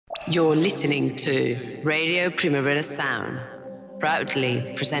You're listening to Radio Primavera Sound,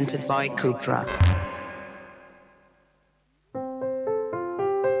 proudly presented by Cupra.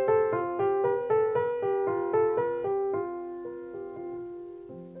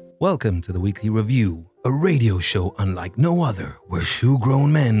 Welcome to the Weekly Review, a radio show unlike no other, where two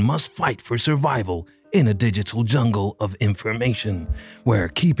grown men must fight for survival in a digital jungle of information, where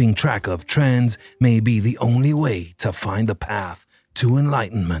keeping track of trends may be the only way to find the path to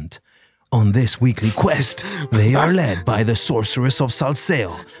enlightenment. On this weekly quest, they are led by the sorceress of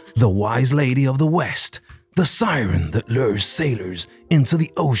Salseo, the wise lady of the West, the siren that lures sailors into the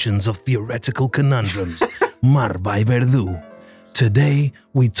oceans of theoretical conundrums, Mar by Verdú. Today,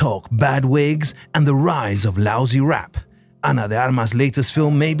 we talk bad wigs and the rise of lousy rap. Ana de Armas' latest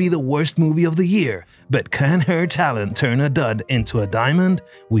film may be the worst movie of the year, but can her talent turn a dud into a diamond?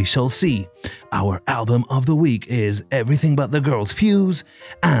 We shall see. Our album of the week is Everything But the Girl's Fuse,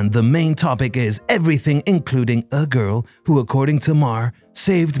 and the main topic is everything including a girl who, according to Mar,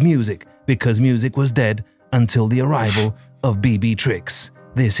 saved music because music was dead until the arrival of BB trickz.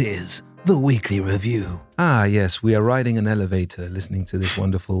 This is the Weekly Review. Ah, yes, we are riding an elevator listening to this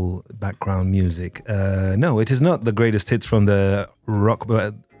wonderful background music. No, it is not the greatest hits from the Rock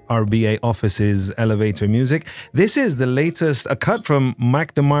RBA Office's elevator music. This is the latest, a cut from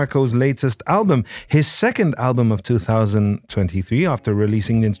Mac DeMarco's latest album, his second album of 2023 after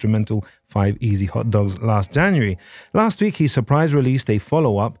releasing the instrumental 5 Easy Hot Dogs last January. Last week, he surprise released a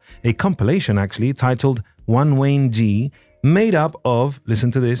follow-up, a compilation actually, titled One Wayne G, made up of,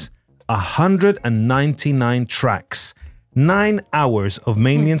 listen to this, 199 tracks, 9 hours of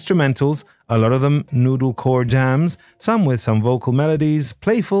mainly instrumentals, a lot of them noodlecore jams, some with some vocal melodies,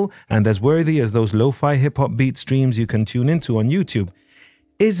 playful and as worthy as those lo-fi hip-hop beat streams you can tune into on YouTube.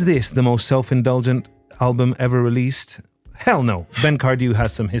 Is this the most self-indulgent album ever released? Hell no. Ben Cardew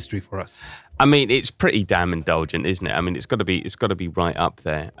has some history for us. I mean, it's pretty damn indulgent, isn't it? I mean, it's got to be right up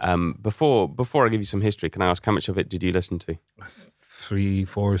there. Before I give you some history, can I ask how much of it did you listen to?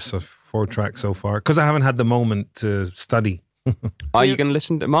 4 tracks so far, because I haven't had the moment to study. Are you going to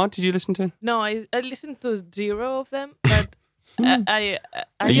listen to Mark? Did you listen to? No, I listened to 0 of them, but I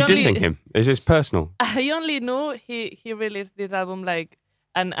Are you dissing him? Is this personal? I only knew he released this album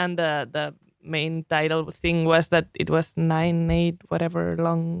and the main title thing was that it was 8 whatever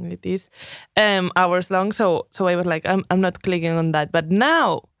long it is, hours long. So I was like, I'm not clicking on that. But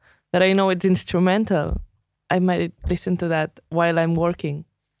now that I know it's instrumental, I might listen to that while I'm working.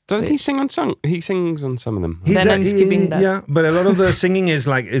 Doesn't he sing on song? He sings on some of them. I'm skipping that. Yeah, but a lot of the singing is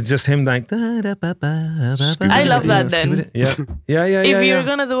like, it's just him like... I love that then. Yeah. If you're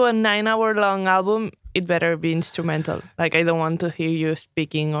going to do a 9-hour long album, it better be instrumental. Like, I don't want to hear you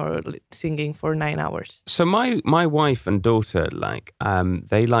speaking or singing for 9 hours. So my wife and daughter,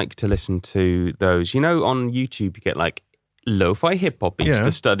 they like to listen to those, on YouTube you get like lo-fi hip-hop beats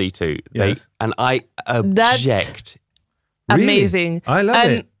to study to. Yes. And I object. Really? Amazing. I love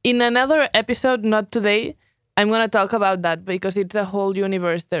it. In another episode, not today, I'm going to talk about that because it's a whole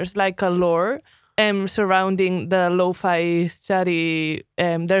universe. There's like a lore surrounding the lo-fi study.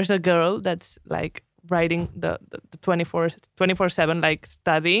 There's a girl that's like writing the 24/7 like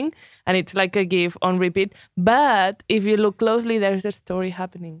studying, and it's like a GIF on repeat. But if you look closely, there's a story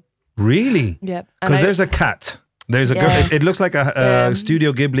happening. Really? Yeah. Because there's a cat. There's a girl. It looks like a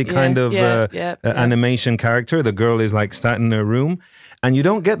Studio Ghibli kind of animation character. The girl is like sat in her room, and you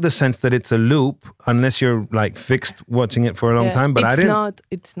don't get the sense that it's a loop unless you're like fixed watching it for a long time. But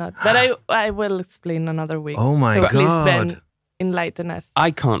It's not. But I will explain another week. Oh my God! Please, Ben, enlighten us.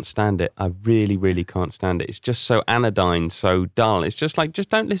 I can't stand it. I really, really can't stand it. It's just so anodyne, so dull. It's just like, just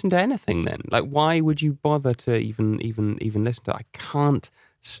don't listen to anything then. Like, why would you bother to even listen to it? I can't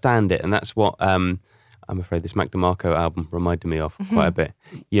stand it, and that's what I'm afraid this Mac DeMarco album reminded me of quite a bit.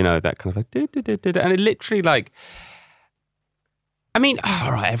 That kind of like, and it literally like, I mean,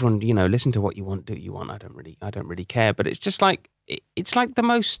 all right, everyone, listen to what you want, do what you want. I don't really care. But it's just like, it's like the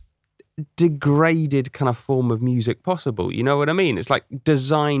most degraded kind of form of music possible. You know what I mean? It's like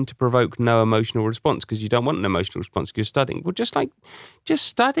designed to provoke no emotional response because you don't want an emotional response because you're studying. Well, just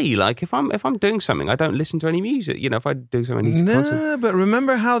study. Like if I'm doing something, I don't listen to any music. If I do something, I need to concentrate. But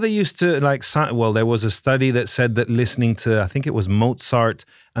remember how they used to there was a study that said that listening to, I think it was Mozart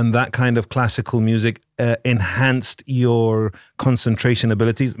and that kind of classical music enhanced your concentration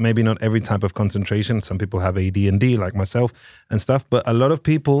abilities. Maybe not every type of concentration. Some people have ADD like myself and stuff, but a lot of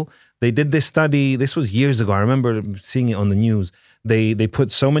people, they did this study. This was years ago. I remember seeing it on the news. They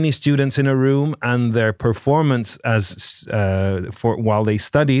put so many students in a room, and their performance while they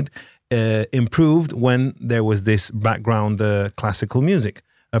studied improved when there was this background classical music.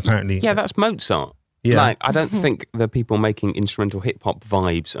 apparently. Yeah, that's Mozart. Yeah. Like, I don't think the people making instrumental hip-hop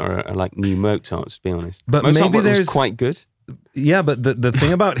vibes are like new Mozarts, to be honest. But Mozart maybe was quite good. Yeah, but the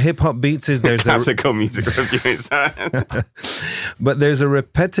thing about hip-hop beats is there's Classical music reviews. but there's a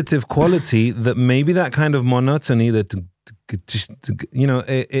repetitive quality that maybe that kind of monotony that,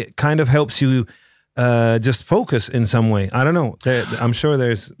 it kind of helps you just focus in some way. I don't know. I'm sure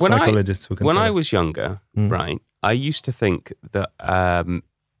there's psychologists who can When tell I us. was younger, right, I used to think that...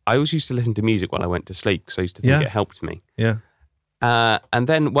 I always used to listen to music while I went to sleep because I used to think it helped me. Yeah. And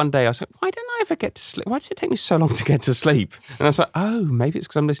then one day I was like, why don't I ever get to sleep? Why does it take me so long to get to sleep? And I was like, oh, maybe it's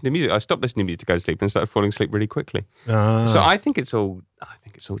because I'm listening to music. I stopped listening to music to go to sleep and started falling asleep really quickly. So I think it's all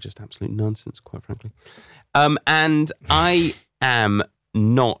just absolute nonsense, quite frankly. And I am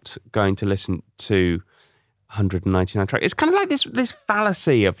not going to listen to 199 tracks. It's kind of like this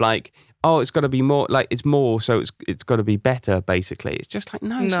fallacy of like, oh, it's got to be more, like it's more, so it's got to be better, basically. It's just like,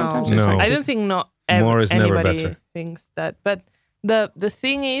 no. Sometimes it's like... I don't think more is never anybody better. thinks that. But the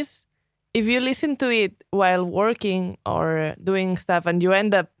thing is, if you listen to it while working or doing stuff and you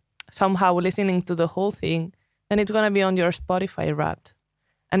end up somehow listening to the whole thing, then it's going to be on your Spotify Wrapped.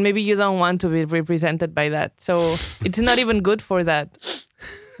 And maybe you don't want to be represented by that. So it's not even good for that.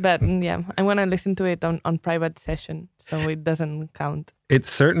 But yeah, I'm going to listen to it on private session, so it doesn't count.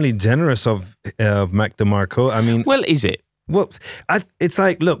 It's certainly generous of Mac DeMarco. I mean... Well, is it? Well, it's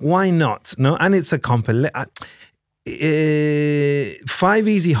like, look, why not? No, and it's a compilation. 5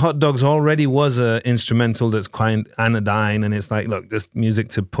 Easy Hot Dogs already was a instrumental that's quite anodyne, and it's like, look, this music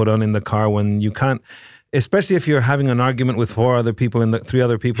to put on in the car when you can't... Especially if you're having an argument with 3 other people in the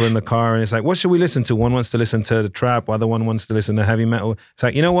car, and it's like, what should we listen to? One wants to listen to the trap, other one wants to listen to heavy metal. It's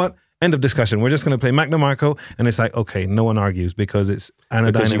like, you know what? End of discussion. We're just going to play Mac DeMarco, and it's like, okay, no one argues because it's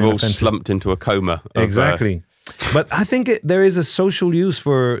anodyne. Because you've all slumped into a coma. Exactly. But I think there is a social use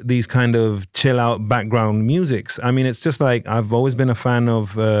for these kind of chill out background musics. I mean, it's just like, I've always been a fan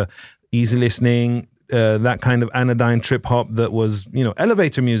of easy listening, that kind of anodyne trip hop that was,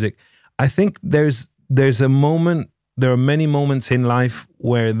 elevator music. I think there are many moments in life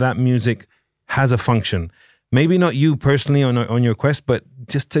where that music has a function. Maybe not you personally on your quest, but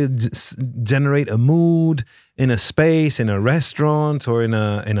just to generate a mood in a space, in a restaurant, or in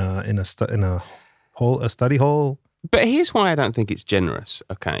a study hall. But here's why I don't think it's generous.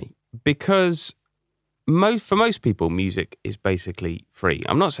 Okay, because for most people, music is basically free.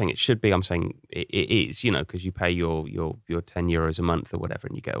 I'm not saying it should be. I'm saying it is. Because you pay your €10 a month or whatever,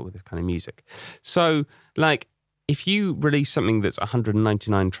 and you get all this kind of music. So, like, if you release something that's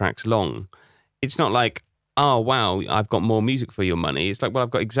 199 tracks long, it's not like, oh, wow, I've got more music for your money. It's like, well, I've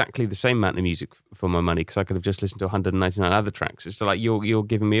got exactly the same amount of music for my money because I could have just listened to 199 other tracks. It's like, you're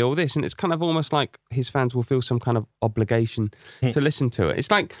giving me all this. And it's kind of almost like his fans will feel some kind of obligation to listen to it. It's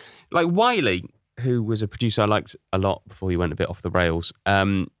like Wiley, who was a producer I liked a lot before he went a bit off the rails.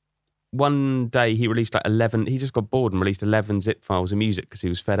 One day he released like 11, he just got bored and released 11 zip files of music because he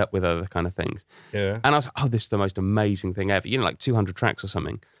was fed up with other kind of things. Yeah. And I was like, oh, this is the most amazing thing ever. Like 200 tracks or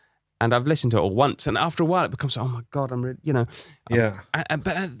something. And I've listened to it all once, and after a while, it becomes, oh my God, I'm really, Yeah.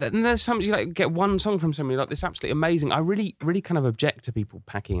 But then there's something, you like get one song from somebody like this, absolutely amazing. I really, really kind of object to people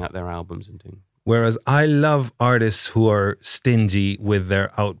packing out their albums and doing. Whereas I love artists who are stingy with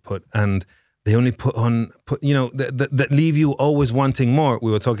their output and they only put that leave you always wanting more. We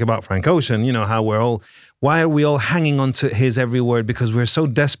were talking about Frank Ocean, how why are we all hanging on to his every word? Because we're so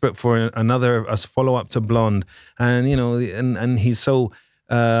desperate for a follow-up to Blonde. And, and he's so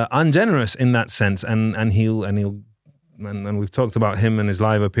ungenerous in that sense. And we've talked about him and his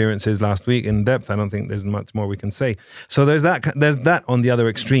live appearances last week in depth. I don't think there's much more we can say. So there's that on the other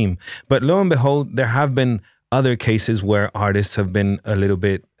extreme. But lo and behold, there have been other cases where artists have been a little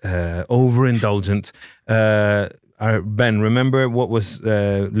bit overindulgent. Ben, remember what was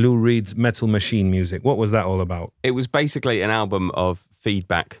Lou Reed's Metal Machine music? What was that all about? It was basically an album of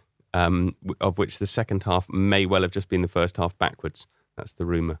feedback, of which the second half may well have just been the first half backwards. That's the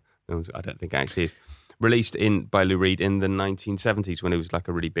rumour. I don't think it actually is. Released by Lou Reed in the 1970s when he was like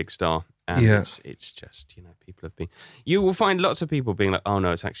a really big star. And it's just, people have been... You will find lots of people being like, oh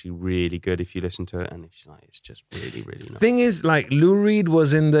no, it's actually really good if you listen to it. And it's just really, really not. Thing is, like, Lou Reed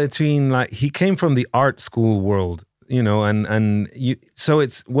was in between, like, he came from the art school world, so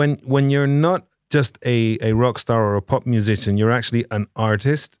it's when you're not just a rock star or a pop musician, you're actually an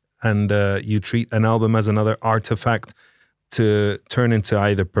artist, and you treat an album as another artifact to turn into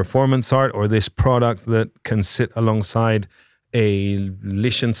either performance art or this product that can sit alongside a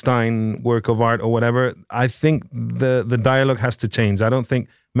Liechtenstein work of art or whatever. I think the dialogue has to change. I don't think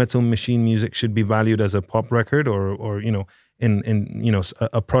Metal Machine music should be valued as a pop record or in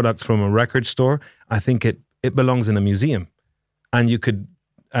a product from a record store, I think it belongs in a museum,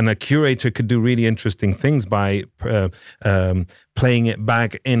 and a curator could do really interesting things by playing it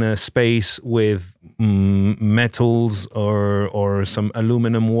back in a space with metals or some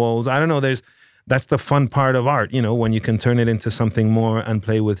aluminum walls. I don't know. That's the fun part of art, when you can turn it into something more and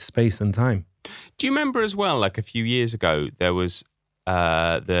play with space and time. Do you remember as well, like a few years ago, there was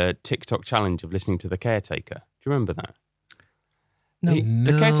the TikTok challenge of listening to The Caretaker? Do you remember that? No.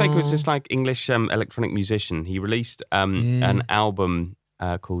 The Caretaker was this like English electronic musician. He released an album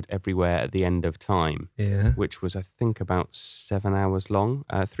called Everywhere at the End of Time, which was, I think, about 7 hours long,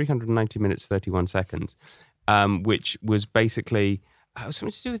 390 minutes, 31 seconds, which was basically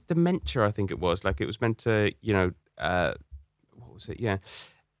something to do with dementia, I think it was. Like it was meant to, what was it? Yeah.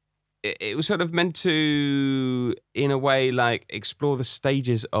 It was sort of meant to, in a way, like explore the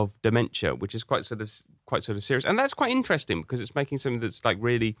stages of dementia, which is quite sort of serious. And that's quite interesting because it's making something that's like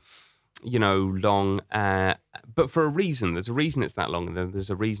really, long, but for a reason. There's a reason it's that long, and then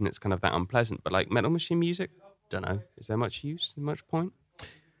there's a reason it's kind of that unpleasant. But like Metal Machine music, don't know. Is there much use? Much point?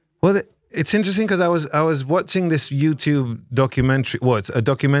 Well, it's interesting because I was watching this YouTube documentary. Well, it's a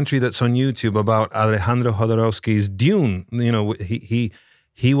documentary that's on YouTube about Alejandro Jodorowsky's Dune.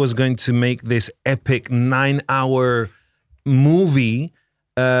 He was going to make this epic 9-hour movie,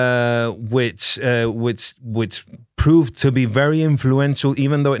 which proved to be very influential,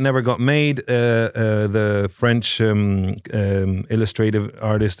 even though it never got made. The French illustrative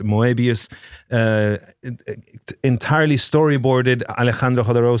artist Moebius entirely storyboarded Alejandro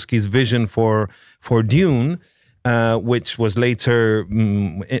Jodorowsky's vision for Dune. Which later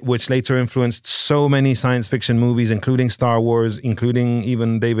influenced so many science fiction movies, including Star Wars, including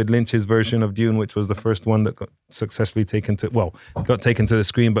even David Lynch's version of Dune, which was the first one that got successfully taken to the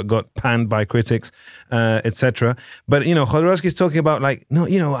screen, but got panned by critics, etc. But Jodorowsky's talking about like, no,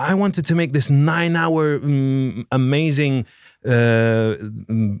 I wanted to make this 9-hour amazing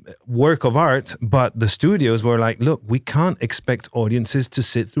work of art, but the studios were like, look, we can't expect audiences to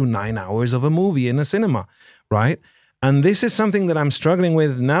sit through 9 hours of a movie in a cinema. Right? And this is something that I'm struggling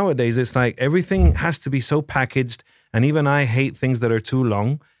with nowadays. It's like everything has to be so packaged. And even I hate things that are too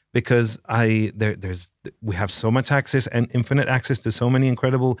long because we have so much access and infinite access to so many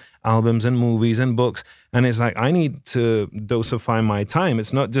incredible albums and movies and books. And it's like, I need to dosify my time.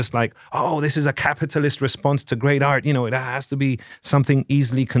 It's not just like, oh, this is a capitalist response to great art. It has to be something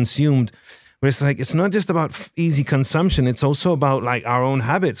easily consumed. But it's like, it's not just about easy consumption. It's also about like our own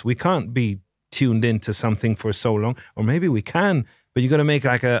habits. We can't be tuned into something for so long, or maybe we can, but you got to make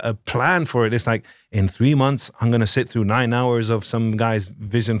like a plan for it. It's like in 3 months, I'm going to sit through 9 hours of some guy's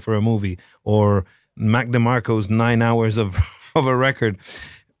vision for a movie, or Mac DeMarco's 9 hours of a record.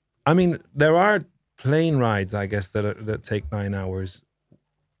 I mean, there are plane rides, I guess, that take 9 hours,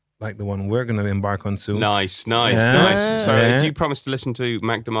 like the one we're going to embark on soon. Nice. So do you promise to listen to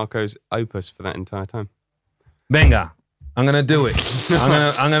Mac DeMarco's opus for that entire time? Venga, I'm going to do it.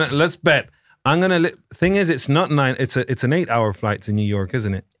 Let's bet. Thing is, it's not 9. It's an 8-hour flight to New York,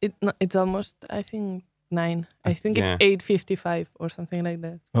 isn't it? It's almost, I think, 9. I think it's 8:55 or something like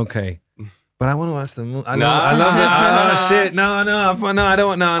that. Okay. But I want to watch the movie. I love it. Oh, shit. No, I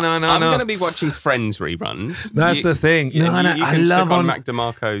don't. No. I'm going to be watching Friends reruns. That's the thing. You can stick on Mac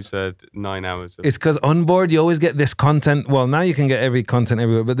DeMarco's 9 hours. It's because on board, you always get this content. Well, now you can get every content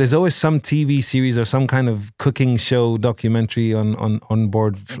everywhere, but there's always some TV series or some kind of cooking show documentary on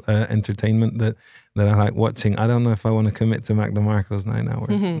board entertainment that I like watching. I don't know if I want to commit to Mac DeMarco's 9 hours.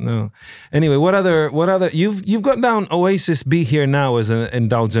 Mm-hmm. No. Anyway, what other? You've got down Oasis Be Here Now as an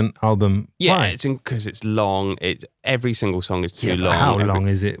indulgent album. Yeah, Why? it's because it's long. Every single song is too long. How long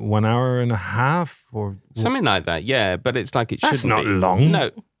is it? 1 hour and a half or something like that? Yeah, but it's like it shouldn't be. That's not long.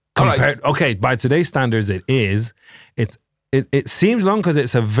 No. Compared, okay, by today's standards, it is. It seems long because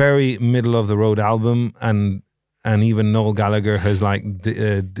it's a very middle of the road album, and even Noel Gallagher has like, what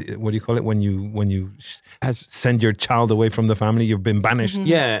do you call it when you send your child away from the family? You've been banished,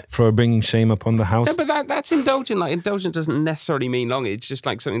 for bringing shame upon the house. No, but that's indulgent. Like indulgent doesn't necessarily mean long. It's just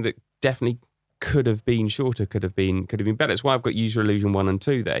like something that definitely could have been shorter, could have been better. It's why I've got User Illusion 1 and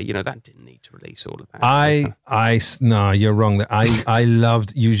 2 there. That didn't need to release all of that. No, you're wrong. I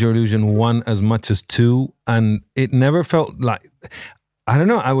loved User Illusion 1 as much as 2, and it never felt like. I don't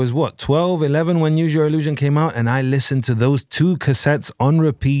know, I was 12, 11 when Use Your Illusion came out, and I listened to those 2 cassettes on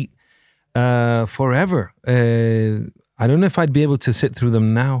repeat forever. I don't know if I'd be able to sit through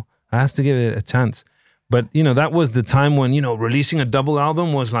them now. I have to give it a chance. But, that was the time when, releasing a double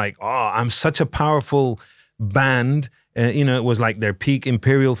album was like, oh, I'm such a powerful band It was like their peak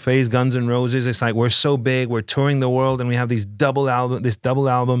imperial phase, Guns N' Roses. It's like, we're so big, we're touring the world, and we have this double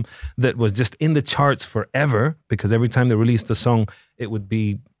album that was just in the charts forever, because every time they released a song, it would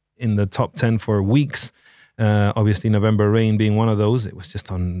be in the top 10 for weeks. Obviously, November Rain being one of those. It was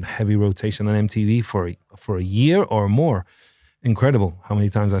just on heavy rotation on MTV for a year or more. Incredible how many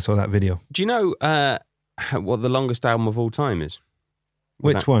times I saw that video. Do you know what the longest album of all time is?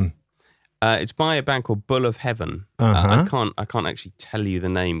 Which one? It's by a band called Bull of Heaven. Uh-huh. I can't actually tell you the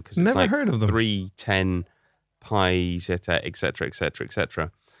name because it's Never like heard of them. 310 pi zeta, etc., etc.,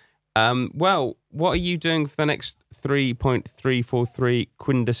 etc. Well, what are you doing for the next 3.343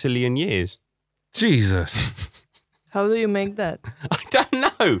 quindecillion years? Jesus. How do you make that? I don't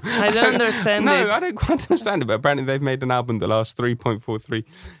know. I don't understand no, it. I don't quite understand it, but apparently they've made an album that lasts 3.43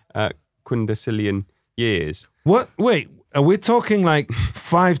 quindecillion years. What? Wait, are we talking like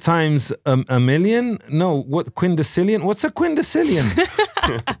 5 times a million? No, what, quindecillion? What's a quindecillion?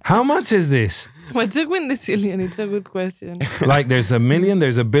 How much is this? What's a quindecillion? It's a good question. Like there's a million,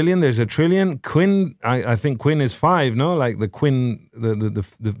 there's a billion, there's a trillion. I think quin is 5, no? Like the quin, the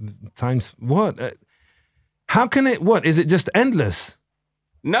times what? How can it, what? Is it just endless?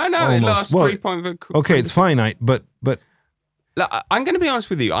 No, Almost. it lasts Well, 3. Okay, it's finite, but Look, I'm going to be honest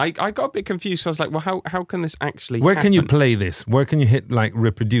with you. I got a bit confused. So I was like, well, how can this actually where happen? can you play this? Where can you hit like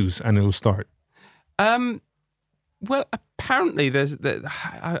reproduce and it'll start? Well, apparently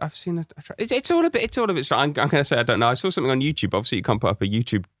I've seen a track. It's all a bit strange. I'm going to say I don't know. I saw something on YouTube. Obviously, you can't put up a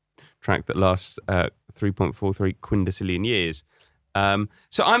YouTube track that lasts 3.43 quindecillion years.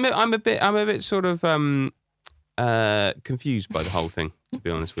 So I'm a bit sort of confused by the whole thing, to be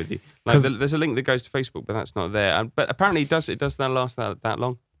honest with you. Like there's a link that goes to Facebook, but that's not there. But apparently it does that last that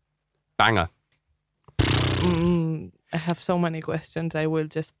long. Banger. I have so many questions. I will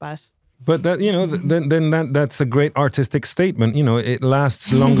just pass. But that, then that's a great artistic statement. It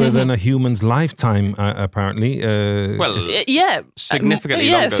lasts longer than a human's lifetime, apparently. Yeah,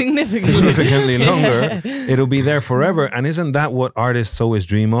 significantly longer. Significantly longer. It'll be there forever. And isn't that what artists always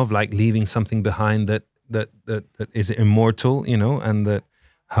dream of? Like leaving something behind that is immortal, and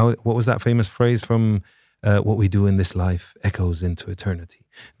what was that famous phrase from what we do in this life echoes into eternity?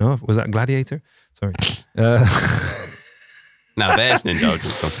 No, was that Gladiator? Sorry. Now there's an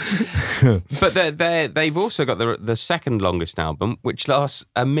indulgence song. But they've also got the second longest album, which lasts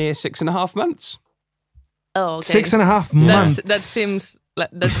a mere 6.5 months. Oh, okay. 6.5 months. That seems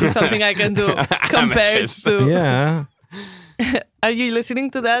something I can do compared to. Yeah. Are you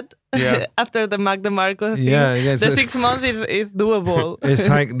listening to that? Yeah. After the Mac DeMarco thing? Yeah. The 6 months is doable. It's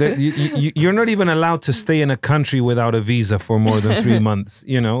like you're not even allowed to stay in a country without a visa for more than 3 months.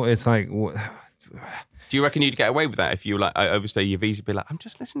 It's like. Do you reckon you'd get away with that if you overstay your visa? Be like, I'm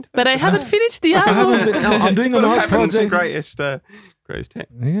just listening to this. But I haven't finished the album. I'm doing an art project. Greatest hit.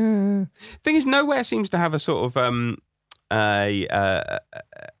 Yeah. Thing is, nowhere seems to have a sort of an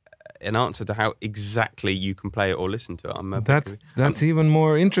answer to how exactly you can play it or listen to it. That's even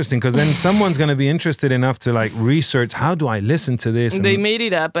more interesting, because then someone's going to be interested enough to like research, how do I listen to this? They made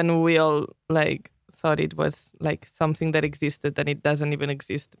it up, and we all thought it was like something that existed, and it doesn't even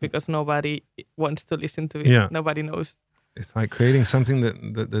exist because nobody wants to listen to it. Yeah. Nobody knows. It's like creating something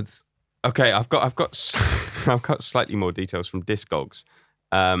that's okay. I've got slightly more details from Discogs,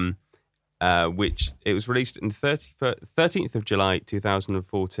 which it was released in 13th of July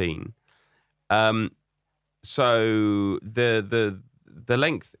 2014. So the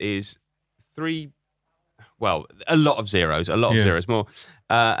length is 3. Well, a lot of zeros more,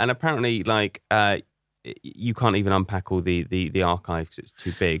 and apparently you can't even unpack all the archive because it's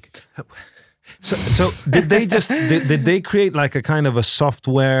too big. So did they create like a kind of a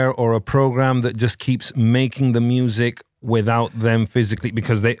software or a program that just keeps making the music without them physically,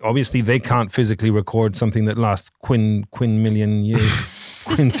 because they can't physically record something that lasts quintillion years,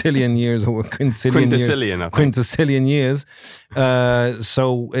 quintillion years or quintillion years.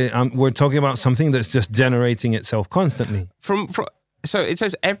 So we're talking about something that's just generating itself constantly. So it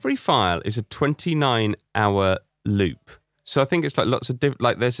says every file is a 29-hour loop. So I think it's like lots of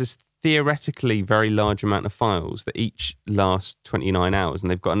there's this theoretically very large amount of files that each last 29 hours, and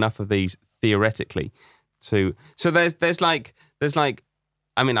they've got enough of these theoretically to. So there's like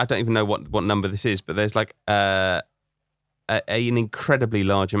I mean, I don't even know what number this is, but there's like an incredibly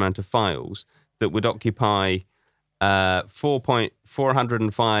large amount of files that would occupy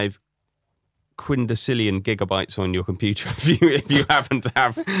 4.405 quindecillion gigabytes on your computer if you happen to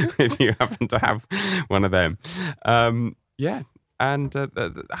have one of them. Yeah, and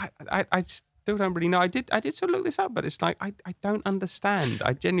I still don't really know. I did sort of look this up, but it's like I don't understand.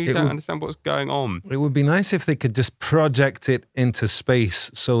 I genuinely don't understand what's going on. It would be nice if they could just project it into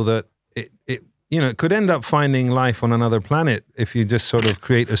space so that it could end up finding life on another planet if you just sort of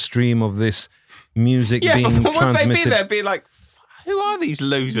create a stream of this music being but transmitted. Would they be there? Be like, who are these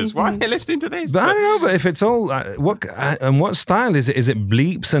losers? Why are they listening to this? But I don't know. But if it's all what style is it? Is it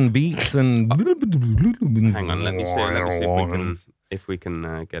bleeps and beats and? Hang on, let me see if we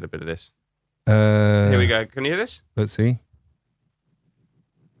can get a bit of this. Here we go. Can you hear this? Let's see.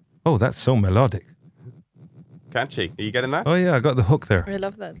 Oh, that's so melodic. Catchy. Are you getting that? Oh yeah, I got the hook there. I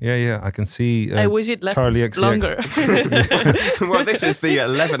love that. Yeah, I can see. I wish it lasted Charlie XCX. longer. Well, this is the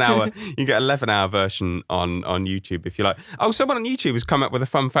 11-hour. You get 11-hour version on YouTube if you like. Oh, someone on YouTube has come up with a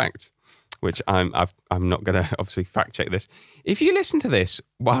fun fact, which I'm not going to obviously fact check this. If you listen to this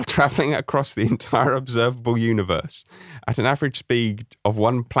while traveling across the entire observable universe at an average speed of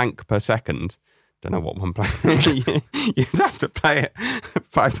 1 plank per second. Don't know what 1 plank. You'd have to play it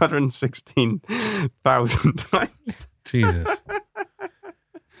 516,000 times. Jesus.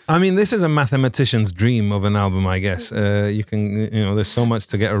 I mean, this is a mathematician's dream of an album, I guess. You can, there's so much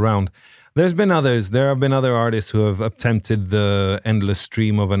to get around. There's been others. There have been other artists who have attempted the endless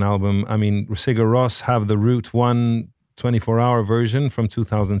stream of an album. I mean, Sigur Rós have the Route 1 24-hour version from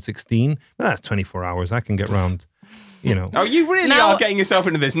 2016. That's 24 hours. I can get round. Oh, you really are getting yourself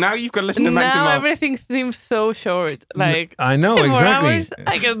into this. Now you've got to listen to Mac DeMarco. Now everything seems so short. Like, I know, 24 exactly. hours,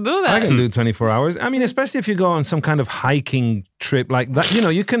 I can do that. I can do 24 hours. I mean, especially if you go on some kind of hiking trip like that.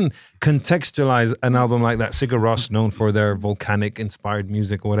 You can contextualize an album like that. Sigur Rós, known for their volcanic-inspired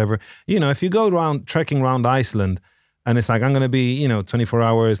music or whatever. If you go around trekking around Iceland, and it's like, I'm going to be, 24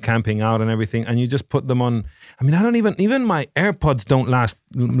 hours camping out and everything. And you just put them on. I mean, I don't even my AirPods don't last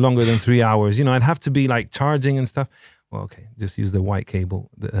longer than 3 hours. I'd have to be like charging and stuff. Well, okay. Just use the white cable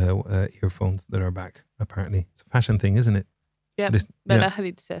earphones that are back, apparently. It's a fashion thing, isn't it? Yeah. Bella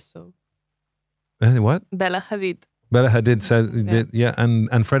Hadid says so. What? Bella Hadid. Bella Hadid says,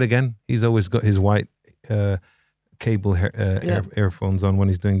 and Fred again. He's always got his white cable earphones on when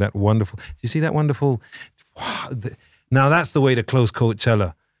he's doing that wonderful. Do you see that wonderful? Wow. Now that's the way to close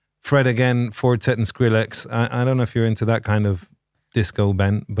Coachella. Fred again, Fortet and Skrillex. I don't know if you're into that kind of disco,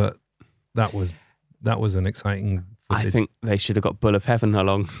 Ben, but that was an exciting footage. I think they should have got Bull of Heaven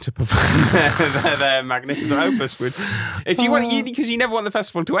along to perform their magnificent opus. If you want, because you never want the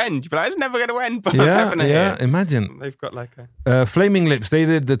festival to end, but it's never going to end. Bull of Heaven. Yeah, imagine. They've got like Flaming Lips. They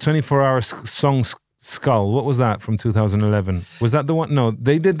did the 24-hour song Skull. What was that from 2011? Was that the one? No,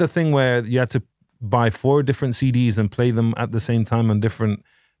 they did the thing where you had to buy 4 different CDs and play them at the same time on different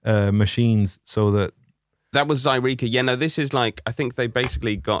machines, so that was Zyreka. Yeah, no, this is like, I think they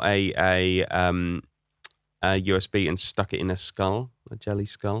basically got a USB and stuck it in a skull, a jelly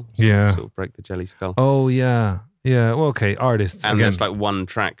skull. So sort of break the jelly skull. Oh yeah. Well, okay, artists. And again. there's like one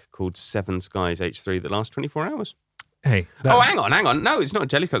track called Seven Skies H3 that lasts 24 hours. Hey. Hang on. No, it's not a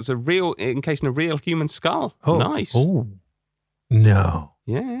jelly skull. It's encased in a real human skull. Oh, nice. Oh, no.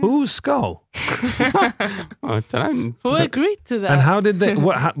 Yeah. Whose skull? I don't know. Who agreed to that? And how did they?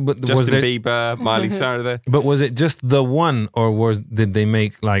 Justin Bieber, Miley Cyrus. There. But was it just the one, or did they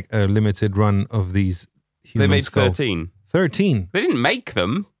make like a limited run of these human They made skulls? 13. 13. They didn't make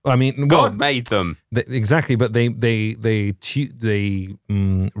them. I mean, God made them. Exactly, but they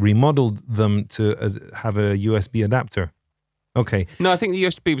remodeled them to have a USB adapter. Okay. No, I think the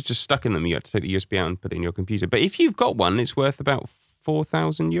USB was just stuck in them. You had to take the USB out and put it in your computer. But if you've got one, it's worth about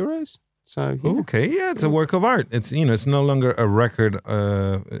 4,000 euros. So okay, it's a work of art. It's it's no longer a record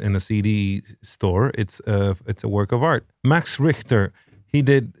in a CD store. It's a work of art. Max Richter, he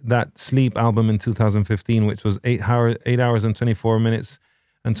did that Sleep album in 2015, which was 8 hours and 24 minutes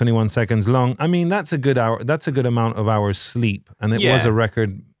and 21 seconds long. I mean, that's a good hour. That's a good amount of hours sleep, and it was a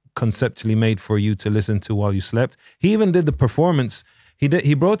record conceptually made for you to listen to while you slept. He even did the performance.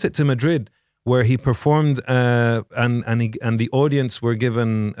 He brought it to Madrid, where he performed, and the audience were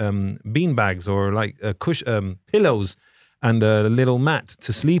given bean bags or like pillows and a little mat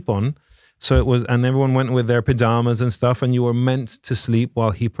to sleep on. So it was, and everyone went with their pajamas and stuff, and you were meant to sleep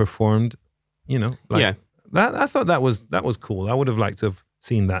while he performed. That. I thought that was cool. I would have liked to have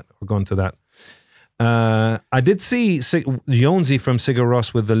seen that or gone to that. I did see Jonsi from Sigur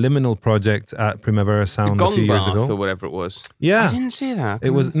Rós with the Liminal project at Primavera Sound a few years ago, or whatever it was. Yeah, I didn't see that. It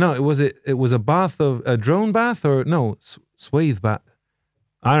was a bath of a drone bath or no swathe bath.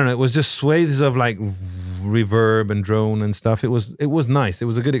 I don't know. It was just swathes of like reverb and drone and stuff. It was nice. It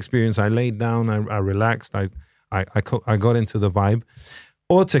was a good experience. I laid down. I relaxed. I got into the vibe.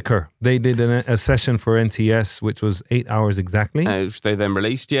 Autiker, they did a session for NTS, which was 8 hours exactly. Which they then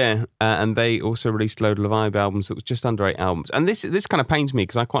released, and they also released a load of Vibe albums that was just under 8 albums. And this kind of pains me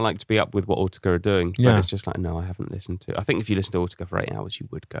because I quite like to be up with what Autiker are doing. But it's just like, no, I haven't listened to. I think if you listen to Autiker for 8 hours, you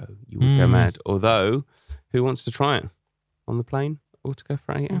would go mad. Although, who wants to try it on the plane? Autiker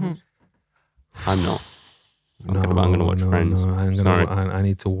for 8 hours? I'm not. I'm going to watch Friends. I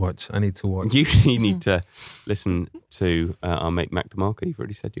need to watch. You need to listen to our mate Mac DeMarco. You've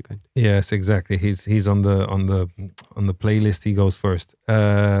already said you're going to. Yes, exactly. He's on the playlist. He goes first.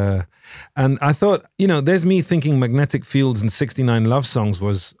 And I thought, there's me thinking Magnetic Fields and 69 Love Songs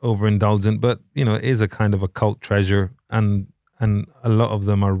was overindulgent, but it is a kind of a cult treasure, and a lot of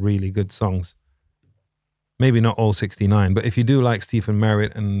them are really good songs. Maybe not all 69, but if you do like Stephen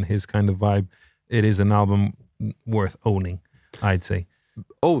Merritt and his kind of vibe, it is an album worth owning, I'd say.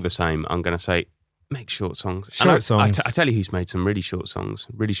 All the same, I'm going to say, make short songs. Songs. I tell you who's made some really short songs,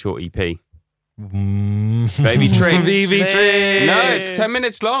 really short EP. Baby trickz. BB trickz. No, it's 10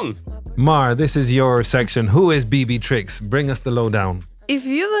 minutes long. Mar, this is your section. Who is BB trickz? Bring us the lowdown. If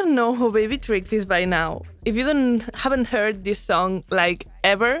you don't know who Baby Trickz is by now, if you haven't heard this song like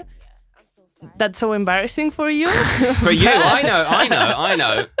ever, that's so embarrassing for you. For you, I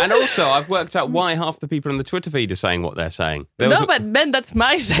know. And also, I've worked out why half the people on the Twitter feed are saying what they're saying. But then that's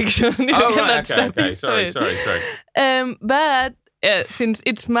my section. Oh, right, okay. Sorry. But since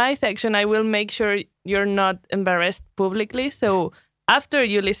it's my section, I will make sure you're not embarrassed publicly. So after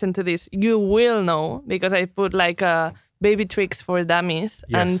you listen to this, you will know, because I put like a Baby Trickz for dummies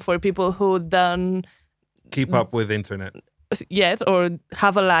and for people who don't keep up with internet. Yes, or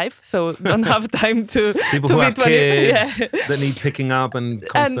have a life, so don't have time to people who have kids that need picking up and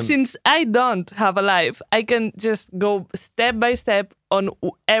constant. And since I don't have a life, I can just go step by step on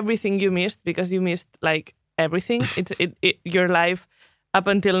everything you missed, because you missed like everything. Your life up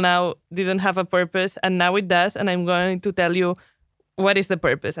until now didn't have a purpose, and now it does. And I'm going to tell you what is the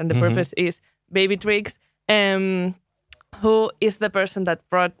purpose, and the purpose is Baby Trickz. Who is the person that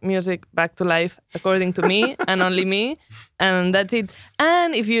brought music back to life, according to me, and only me, and that's it.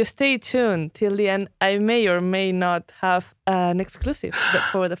 And if you stay tuned till the end, I may or may not have an exclusive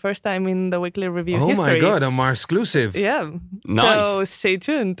for the first time in the weekly review history. Oh my God, a more exclusive. Yeah. Nice. So stay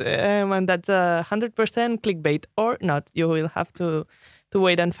tuned, and that's 100% clickbait or not. You will have to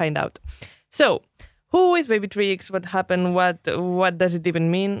wait and find out. So, who is Baby Trickz? What happened? What does it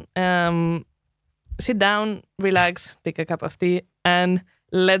even mean? Sit down, relax, take a cup of tea, and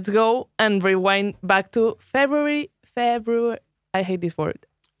let's go and rewind back to February. I hate this word.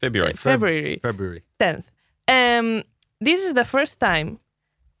 February 10th. This is the first time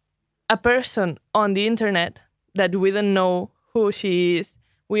a person on the internet that we don't know who she is.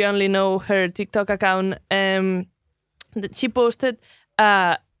 We only know her TikTok account. That she posted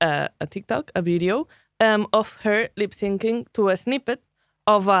a TikTok, a video of her lip syncing to a snippet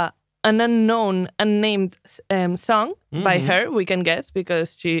of an unknown, unnamed song by her. We can guess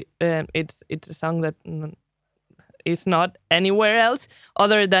because it's a song that is not anywhere else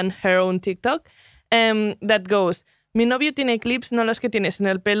other than her own TikTok. That goes: mi novio tiene clips, no los que tienes en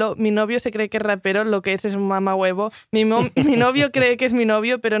el pelo. Mi novio se cree que es rapero, lo que es un mamahuevo. Mi novio cree que es mi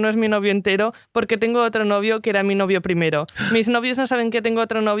novio, pero no es mi novio entero, porque tengo otro novio que era mi novio primero. Mis novios no saben que tengo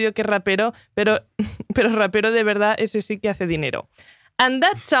otro novio que es rapero, pero rapero de verdad, ese sí que hace dinero. And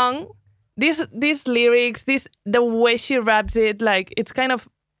that song, these lyrics, the way she raps it, like it's kind of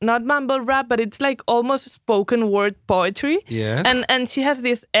not mumble rap, but it's like almost spoken word poetry. Yes. And she has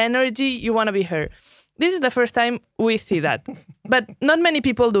this energy, you want to be her. This is the first time we see that. But not many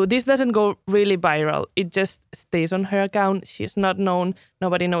people do. This doesn't go really viral. It just stays on her account. She's not known.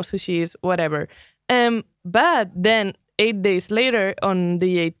 Nobody knows who she is, whatever. But then 8 days later, on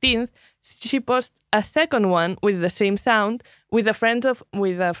the 18th, she posts a second one with the same sound with a friend of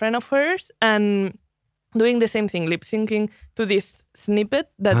hers, and doing the same thing, lip syncing to this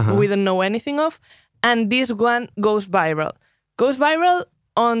snippet that we don't know anything of. And this one goes viral. Goes viral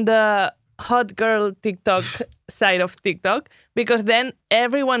on the hot girl TikTok side of TikTok, because then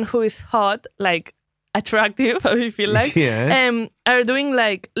everyone who is hot, like attractive, I feel like, yes, are doing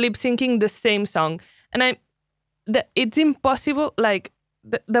like lip syncing the same song. And it's impossible. Like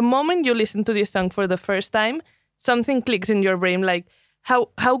the moment you listen to this song for the first time, something clicks in your brain. Like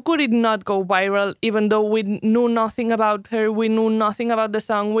how could it not go viral? Even though we knew nothing about her, we knew nothing about the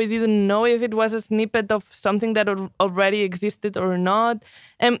song. We didn't know if it was a snippet of something that already existed or not.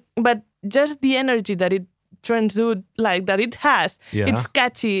 But just the energy that it transduced, like that it has, it's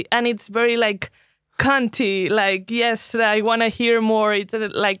catchy and it's very like cunty. Like, yes, I want to hear more. It's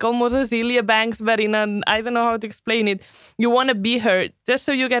like almost a Celia Banks, but I don't know how to explain it. You want to be her. Just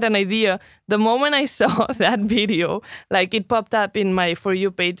so you get an idea, the moment I saw that video, like it popped up in my For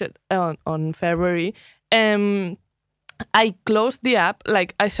You page on February, I closed the app.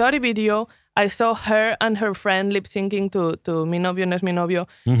 Like, I saw the video, I saw her and her friend lip syncing to Mi Novio No Es Mi Novio,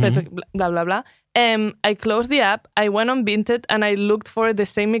 blah, blah, blah. I closed the app, I went on Vinted, and I looked for the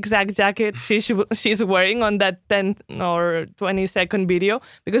same exact jacket she's wearing on that 10 or 20 second video,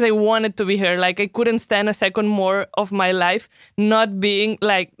 because I wanted to be her. Like, I couldn't stand a second more of my life not being,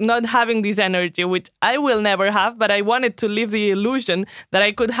 like, not having this energy, which I will never have, but I wanted to live the illusion that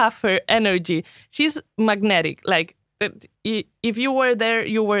I could have her energy. She's magnetic. Like, if you were there,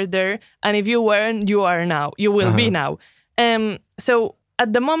 you were there, and if you weren't, you are now. You will be now. So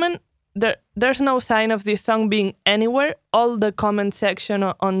at the moment, there's no sign of this song being anywhere. All the comment section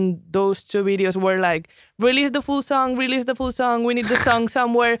on those two videos were like, release the full song, we need the song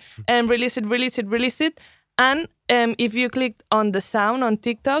somewhere, and release it. And if you clicked on the sound on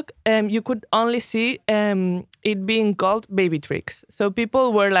TikTok, you could only see it being called Baby Trickz. So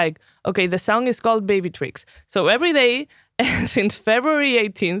people were like, okay, the song is called Baby Trickz. So every day since February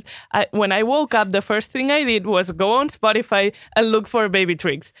 18th, when I woke up, the first thing I did was go on Spotify and look for Baby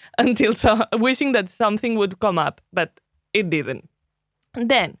Trickz until wishing that something would come up, but it didn't.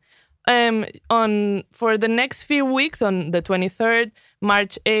 Then, for the next few weeks, on the 23rd,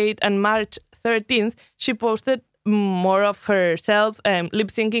 March 8th, and March 13th, she posted more of herself lip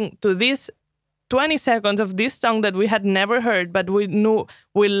syncing to this 20 seconds of this song that we had never heard, but we knew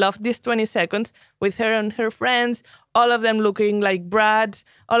we loved these 20 seconds with her and her friends, all of them looking like brats,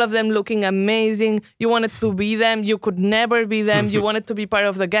 all of them looking amazing. You wanted to be them. You could never be them. You wanted to be part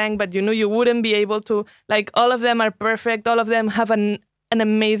of the gang, but you knew you wouldn't be able to. Like, all of them are perfect. All of them have an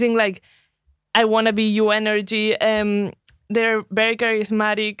amazing, like, I want to be you energy. They're very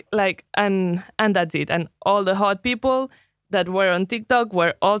charismatic, like, and that's it. And all the hot people that were on TikTok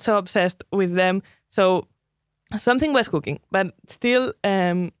were also obsessed with them. So something was cooking, but still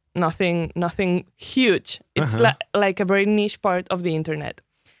nothing huge. It's like a very niche part of the internet.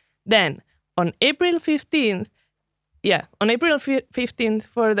 Then on April 15th,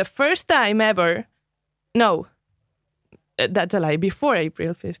 for the first time ever, no, that's a lie, before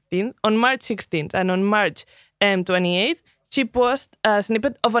April 15th, on March 16th and on March 28th, she posted a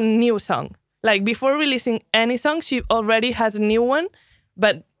snippet of a new song. Like, before releasing any song, she already has a new one,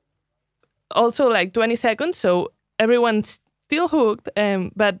 but also like 20 seconds, so everyone's still hooked,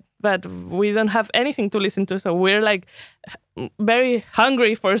 but we don't have anything to listen to, so we're like very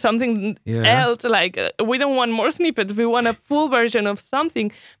hungry for something else. Like, we don't want more snippets, we want a full version of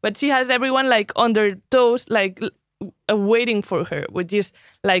something, but she has everyone like on their toes, like waiting for her, which is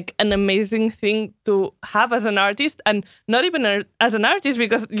like an amazing thing to have as an artist, and not even as an artist,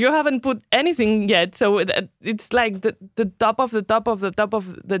 because you haven't put anything yet. So it's like the top of the top of the top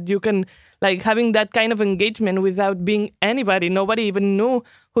of that you can, like, having that kind of engagement without being anybody. Nobody even knew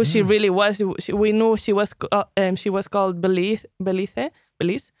who she really was. We knew she was called Belize. Her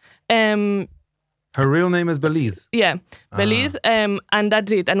real name is Belize. Yeah, Belize. And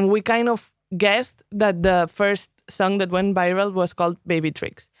that's it. And we kind of guessed that the first song that went viral was called Baby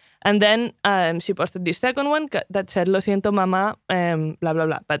Trickz. And then she posted this second one that said, Lo siento, mama, blah, blah,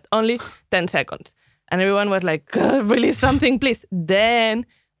 blah, but only 10 seconds. And everyone was like, release something, please. Then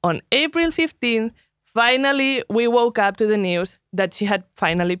on April 15th, finally, we woke up to the news that she had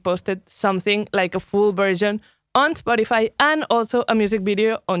finally posted something like a full version on Spotify and also a music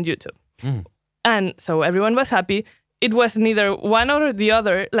video on YouTube. And so everyone was happy. It was neither one or the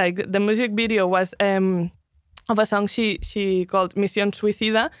other. Like, the music video was of a song she called Misión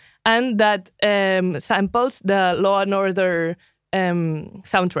Suicida, and that samples the Law and Order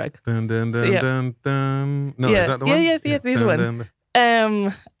soundtrack. Dun, dun, dun, dun, dun. No, yeah. Is that the one? Yes, this dun, one.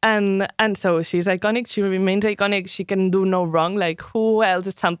 Dun, dun. And so she's iconic. She remains iconic. She can do no wrong. Like, who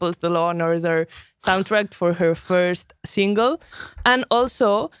else samples the Law and Order soundtrack for her first single? And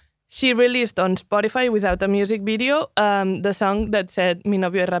also, she released on Spotify without a music video the song that said Mi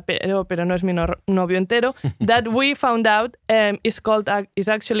novio es rapero, pero no es mi novio entero, that we found out is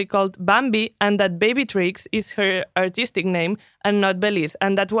actually called Bambi, and that Baby Trickz is her artistic name and not Belize.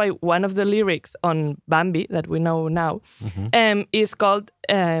 And that's why one of the lyrics on Bambi that we know now is called,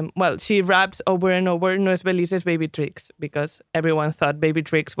 she raps over and over, No es Belize, es Baby Trickz, because everyone thought Baby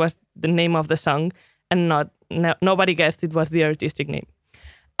Trickz was the name of the song and nobody guessed it was the artistic name.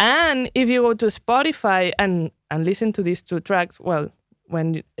 And if you go to Spotify and listen to these two tracks, well,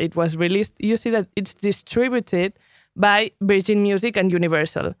 when it was released, you see that it's distributed by Virgin Music and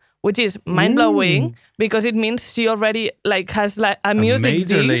Universal, which is mind-blowing because it means she already like has like a music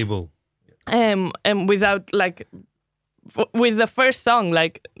major deal, label. Without like with the first song,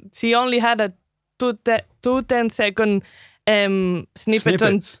 like she only had a 10-second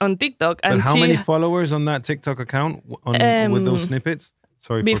snippets. On TikTok. But and how many followers on that TikTok account with those snippets?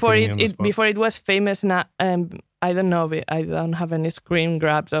 Sorry, before it was famous. Now, I don't know. I don't have any screen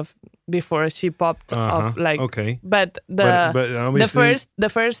grabs of before she popped off. Like, okay. But the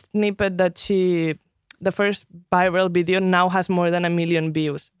first snippet the first viral video now has more than 1 million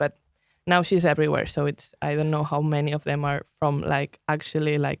views. But now she's everywhere. So I don't know how many of them are from like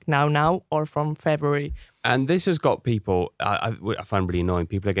actually like now or from February. And this has got people, I find really annoying.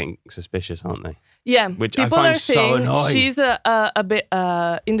 People are getting suspicious, aren't they? Yeah. Which people I find are so saying annoying. she's a bit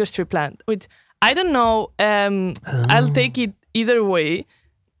industry plant, which I don't know. I'll take it either way.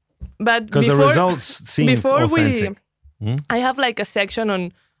 But because the results seem authentic. I have like a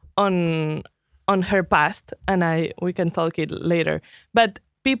section on her past, and we can talk it later. But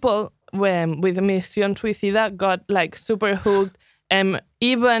people with Misión Suicida got like super hooked.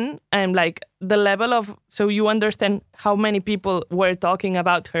 Even like the level of, so you understand how many people were talking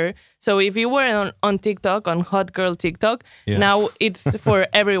about her. So if you were on TikTok, on Hot Girl TikTok, now it's for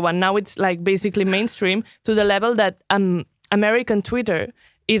everyone. Now it's like basically mainstream to the level that American Twitter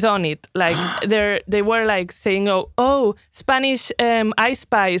is on it. Like they were like saying, oh, Spanish Ice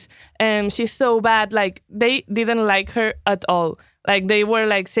Spice, she's so bad. Like they didn't like her at all. Like they were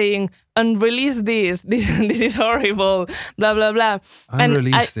like saying, unrelease this is horrible, blah blah blah.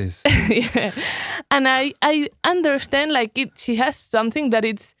 Unrelease this. Yeah. And I understand like she has something that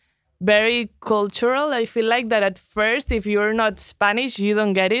it's very cultural. I feel like that at first, if you're not Spanish, you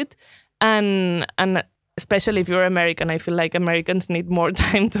don't get it, and especially if you're American, I feel like Americans need more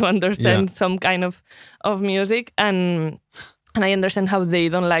time to understand some kind of music, and I understand how they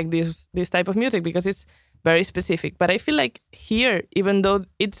don't like this type of music because it's very specific. But I feel like here, even though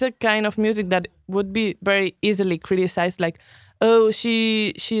it's a kind of music that would be very easily criticized, like, oh,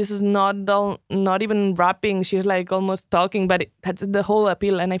 she's not even rapping, she's like almost talking, but that's the whole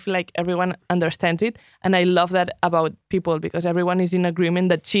appeal, and I feel like everyone understands it, and I love that about people because everyone is in agreement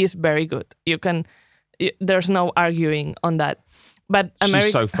that she's very good. There's no arguing on that. But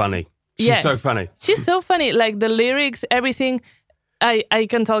she's so funny. She's so funny. She's so funny. Like the lyrics, everything. I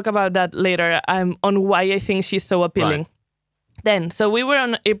can talk about that later on why I think she's so appealing. Right. Then, so we were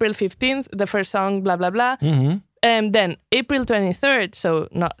on April 15th, the first song, blah, blah, blah. Mm-hmm. And then April 23rd, so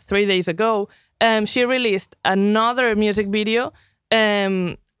not 3 days ago, she released another music video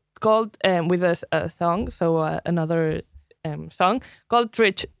called, with a song, so another song called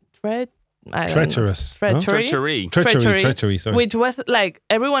Treachery. Sorry. Which was like,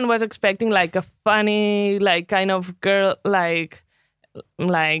 everyone was expecting like a funny, like kind of girl, like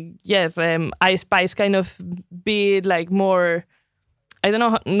Ice Spice kind of beat, like more, I don't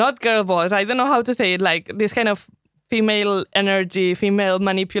know, not girl voice, I don't know how to say it, like this kind of female energy, female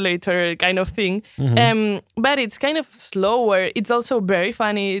manipulator kind of thing. Mm-hmm. But it's kind of slower. It's also very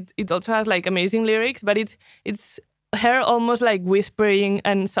funny. It also has like amazing lyrics, but it's her almost like whispering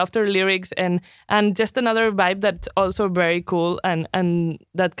and softer lyrics and just another vibe that's also very cool and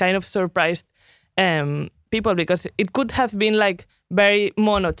that kind of surprised people because it could have been like very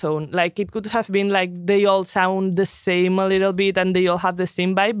monotone. Like it could have been like they all sound the same a little bit and they all have the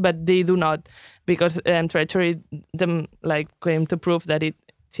same vibe, but they do not because Treachery them like came to prove that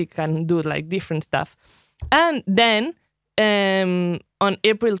she can do like different stuff. And then on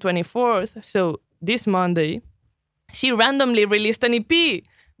April 24th, so this Monday, she randomly released an EP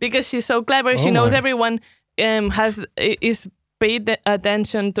because she's so clever. She knows everyone is paid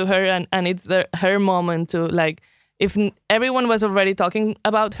attention to her and it's her moment to like, if everyone was already talking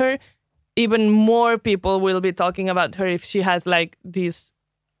about her, even more people will be talking about her if she has like this,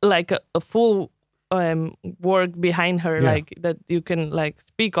 like a full work behind her, like that you can like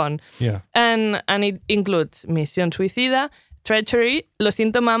speak on. Yeah. And it includes Misión Suicida, Treachery, Lo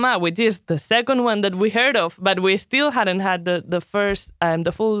Siento Mama, which is the second one that we heard of, but we still hadn't had the first,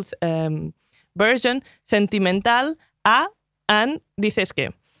 the full version, Sentimental, and Dices Que.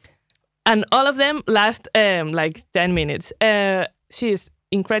 And all of them last like 10 minutes. She's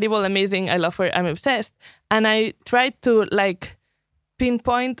incredible, amazing. I love her. I'm obsessed. And I tried to like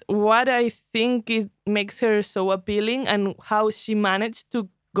pinpoint what I think makes her so appealing and how she managed to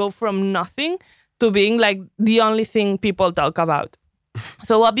go from nothing to being like the only thing people talk about.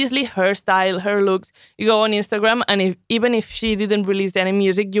 So obviously her style, her looks, you go on Instagram and even if she didn't release any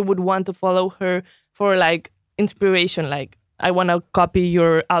music, you would want to follow her for like inspiration, like I want to copy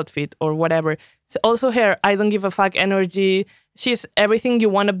your outfit or whatever. also her I don't give a fuck energy. She's everything you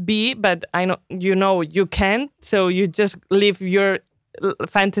want to be, but I know you can't, so you just live your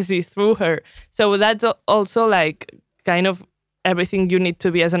fantasy through her. So that's also like kind of everything you need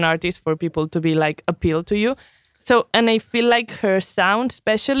to be as an artist for people to be like appeal to you. So, and I feel like her sound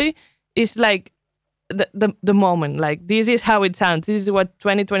especially is like the moment, like this is how it sounds. This is what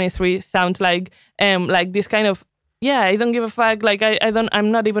 2023 sounds like this kind of, I don't give a fuck. Like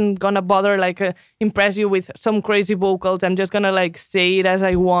I'm not even gonna bother like impress you with some crazy vocals. I'm just gonna like say it as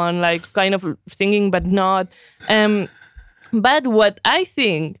I want, like kind of singing, but not. But what I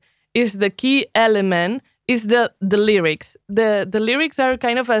think is the key element is the lyrics. The lyrics are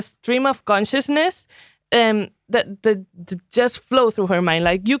kind of a stream of consciousness that just flow through her mind.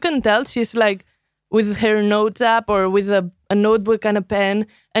 Like you can tell she's like with her notes app or with a notebook and a pen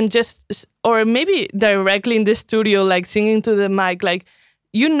and just, or maybe directly in the studio, like singing to the mic. Like,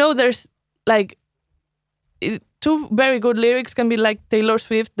 there's like two very good lyrics can be like Taylor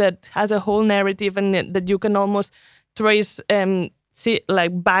Swift that has a whole narrative and that you can almost trace see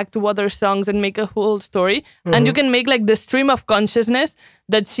like back to other songs and make a whole story. And you can make like the stream of consciousness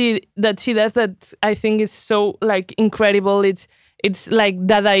that she does, that I think is so like incredible. It's like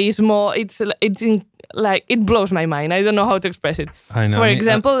Dadaismo. Like it blows my mind. I don't know how to express it. I know. For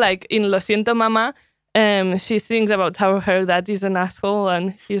example, like in Lo Siento Mama, she sings about how her dad is an asshole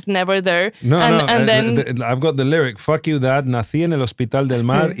and he's never there. Then I've got the lyric. Fuck you, dad. Nací en el Hospital del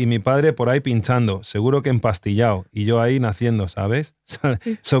Mar y mi padre por ahí pinchando. Seguro que empastillado. Y yo ahí naciendo, ¿sabes?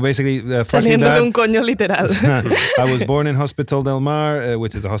 So basically, fuck you, dad. De un coño literal. I was born in Hospital del Mar,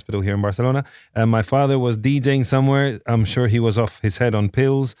 which is a hospital here in Barcelona. My father was DJing somewhere. I'm sure he was off his head on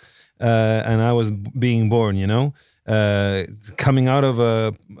pills. And I was being born, coming out of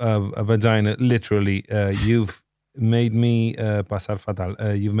a vagina, literally. You've made me pasar fatal.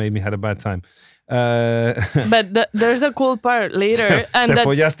 You've made me had a bad time. But there's a cool part later. And Te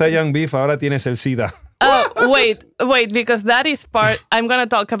follaste a Young Beef, ahora tienes el SIDA. Wait, because that is part. I'm gonna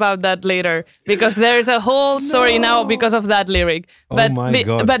talk about that later because there's a whole story now because of that lyric. But, oh my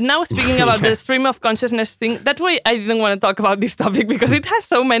God. But now speaking about the stream of consciousness thing, that's why I didn't want to talk about this topic because it has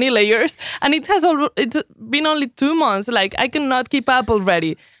so many layers and it's been only 2 months. Like I cannot keep up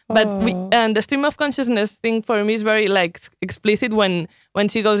already. But and the stream of consciousness thing for me is very like explicit when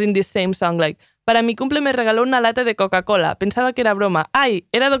she goes in this same song like. Para mi cumple me regaló una lata de Coca-Cola. Pensaba que era broma. Ay,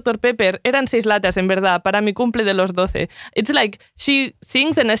 era Dr. Pepper. Eran 6 latas, en verdad. Para mi cumple de los 12. It's like she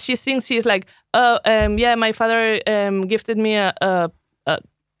sings, and as she sings, she's like, my father gifted me a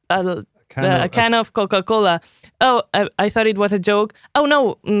can of Coca-Cola. Oh, I thought it was a joke. Oh,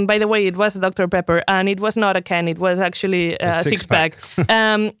 no, by the way, it was Dr. Pepper, and it was not a can. It was actually a six-pack.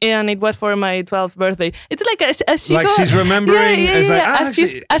 And it was for my 12th birthday. It's like as she goes, she's remembering.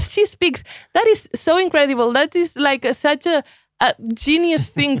 As she speaks. That is so incredible. That is like such a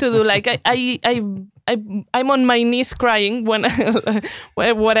genius thing to do. Like I'm on my knees crying when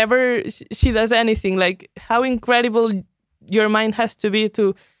whatever she does anything. Like how incredible your mind has to be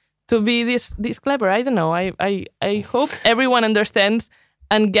to be this clever. I don't know. I hope everyone understands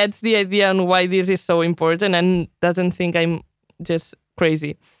and gets the idea on why this is so important and doesn't think I'm just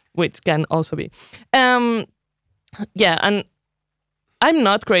crazy, which can also be. And I'm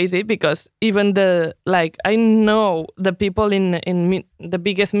not crazy because even I know the people in the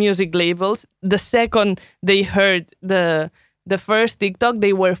biggest music labels, the second they heard the first TikTok,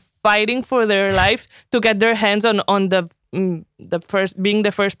 they were fighting for their life to get their hands on the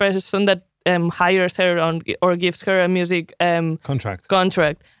first person that hires her or gives her a music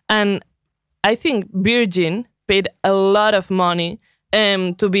contract. And I think Virgin paid a lot of money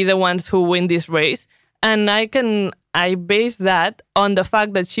to be the ones who win this race. And I base that on the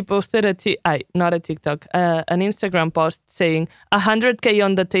fact that she posted an Instagram post saying 100K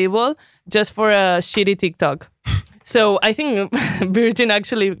on the table just for a shitty TikTok. So I think Virgin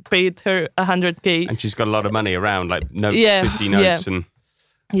actually paid her 100K. And she's got a lot of money around, like notes, 50 notes. Yeah. And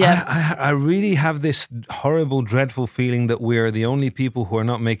Yeah. I really have this horrible, dreadful feeling that we're the only people who are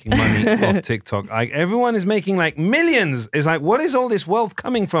not making money off TikTok. Like everyone is making like millions. It's like, what is all this wealth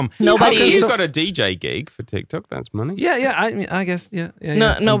coming from? Nobody is. You've got a DJ gig for TikTok. That's money. Yeah. I guess. Yeah.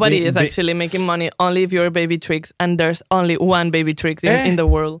 Nobody is actually making money. Only if you're Baby Trickz, and there's only one Baby Trickz in the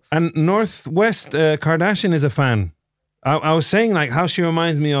world. And Northwest Kardashian is a fan. I was saying like how she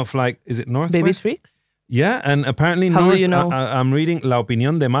reminds me of like, is it Northwest? Baby Trickz? Yeah, and apparently How do you know? I'm reading La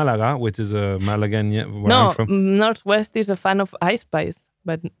Opinión de Málaga, which is a Malagueña where I'm from. Northwest is a fan of Ice Spice,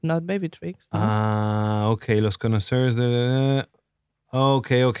 but not Baby Trickz. Okay, Los Conocers.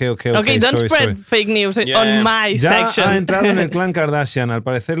 Okay. Okay, don't spread fake news on my section. Ha entrado en el clan Kardashian. Al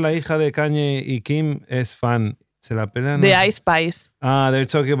parecer la hija de Kanye y Kim es fan. Se la pelan. The Ice Spice. They're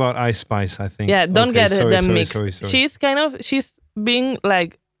talking about Ice Spice, I think. Yeah, don't get them mixed. Sorry. She's being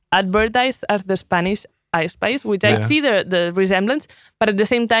like advertised as the Spanish Ice Spice, which I see the resemblance, but at the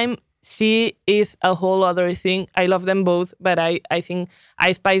same time, she is a whole other thing. I love them both, but I think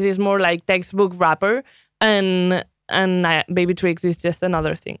Ice Spice is more like textbook rapper, and Baby Trickz is just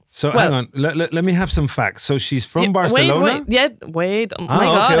another thing. So hang on, let me have some facts. So she's from Barcelona? Wait. Oh my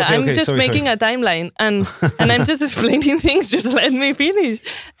God, okay, I'm just making a timeline, and I'm just explaining things. Just let me finish.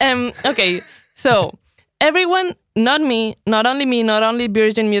 Okay, so everyone, not me, not only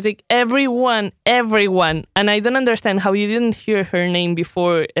Virgin Music, everyone, and I don't understand how you didn't hear her name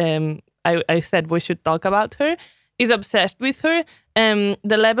before I said we should talk about her, is obsessed with her.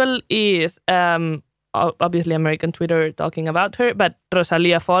 The level is... obviously American Twitter talking about her, but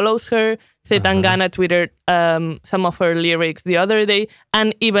Rosalia follows her. Zetangana tweeted some of her lyrics the other day,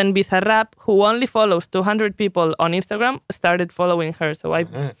 and even Bizarrap, who only follows 200 people on Instagram, started following her. So I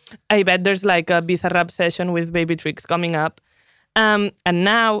bet there's like a Bizarrap session with Baby Trickz coming up. And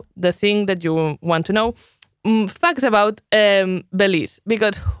now the thing that you want to know, facts about Belize,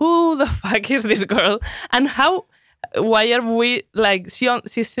 because who the fuck is this girl, and why are we like she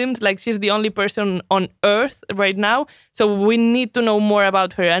seems like she's the only person on earth right now, so we need to know more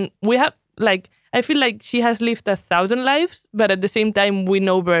about her. And we have like, I feel like she has lived 1,000 lives, but at the same time we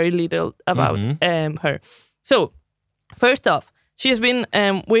know very little about her. So first off, she's been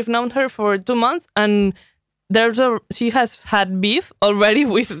we've known her for 2 months, and she has had beef already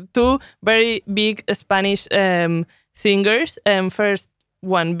with 2 very big Spanish singers. First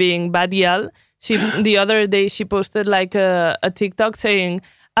one being Badial. The other day she posted like a TikTok saying,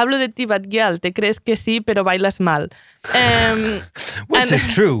 "Hablo de ti, Badial, te crees que sí, pero bailas mal." Which is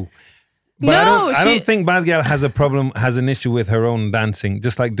true. But no, I don't think Badial has an issue with her own dancing.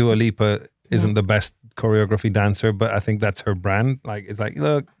 Just like Dua Lipa isn't the best choreography dancer, but I think that's her brand. Like, it's like,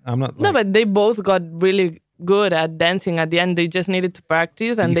 look, I'm not... No, but they both got really good at dancing at the end. They just needed to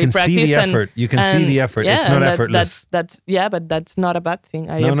practice, and they practiced. You can see the effort. It's not effortless. But that's not a bad thing.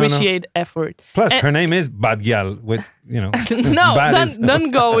 I appreciate effort. Plus, her name is Badial, which, no,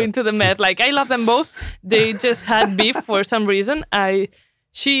 don't go into the mess. Like, I love them both. They just had beef for some reason. And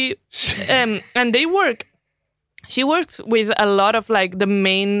they work. She works with a lot of like the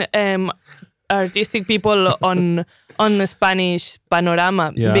main artistic people on the Spanish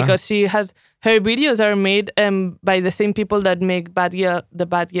panorama, because she has... Her videos are made by the same people that make the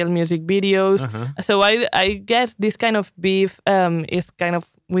Bad Girl music videos. So I guess this kind of beef is kind of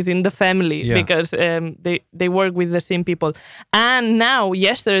within the family, because they work with the same people. And now,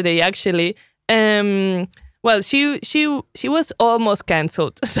 yesterday, actually, she was almost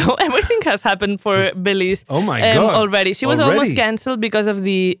cancelled. So everything has happened for Belize. Oh my God. Already. She was almost cancelled because of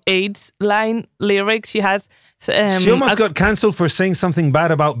the AIDS line lyric she has. She almost got cancelled for saying something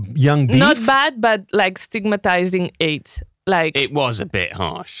bad about young beef? Not bad, but like stigmatizing AIDS. Like, it was a bit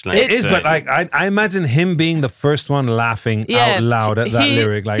harsh. It is, but like I imagine him being the first one laughing out loud at that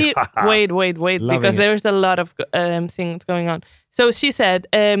lyric. Like, wait, because there's a lot of things going on. So she said,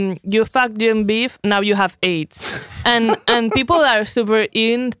 "You fucked young beef, now you have AIDS," and people are super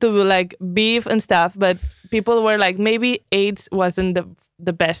into like beef and stuff, but people were like, maybe AIDS wasn't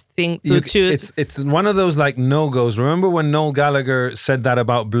the best thing to choose. It's one of those like no-goes. Remember when Noel Gallagher said that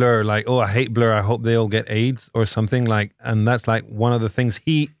about Blur? Like, oh, I hate Blur, I hope they all get AIDS or something like, and that's like one of the things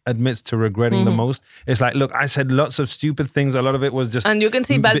he admits to regretting the most. It's like, look, I said lots of stupid things. A lot of it was just... And you can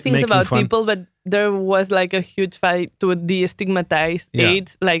see bad things about people, but there was like a huge fight to de-stigmatize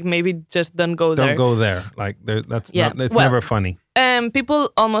AIDS. Like, maybe just don't go there. Don't go there. Like, that's not, it's never funny.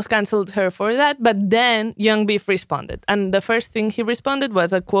 People almost cancelled her for that, but then Young Beef responded. And the first thing he responded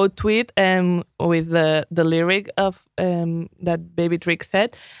was a quote tweet with the lyric of that Baby Trickz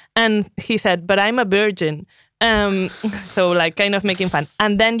said. And he said, "But I'm a virgin." So like kind of making fun.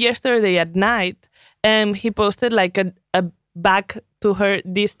 And then yesterday at night, he posted like a back to her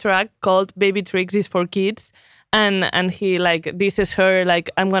diss track called Baby Trickz is for Kids. And he like, this is her, like,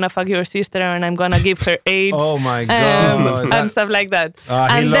 I'm gonna fuck your sister and I'm gonna give her AIDS. Oh my God. And stuff like that.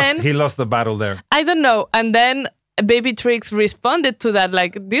 He lost the battle there. I don't know. And then Baby Trickz responded to that,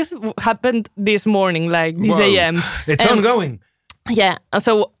 like, this happened this morning, like this a.m. It's ongoing. Yeah.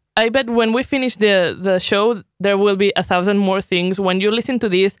 So I bet when we finish the show, there will be 1,000 more things. When you listen to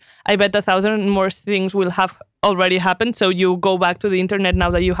this, I bet 1,000 more things will have already happened. So you go back to the internet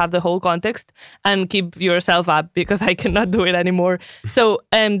now that you have the whole context and keep yourself up, because I cannot do it anymore. So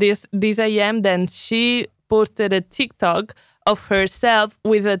this AM, then she posted a TikTok of herself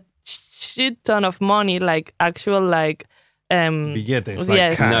with a shit ton of money, like actual Billetes,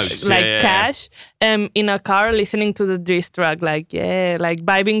 like cash. Notes, cash, in a car listening to the diss track, like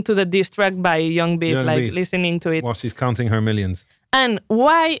vibing to the diss track by Young Beef, Beef. listening to it. While she's counting her millions. And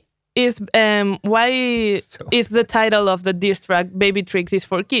why is the title of the diss track Baby Trickz is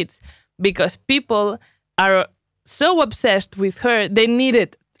for Kids? Because people are so obsessed with her, they need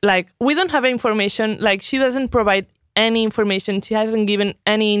it. Like, we don't have information, like she doesn't provide any information, she hasn't given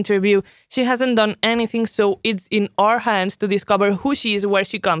any interview, she hasn't done anything, so it's in our hands to discover who she is, where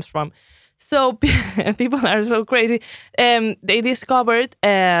she comes from. So people are so crazy. They discovered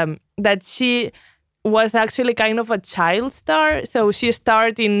that she was actually kind of a child star, so she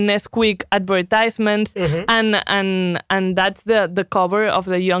starred in Nesquik advertisements, and that's the cover of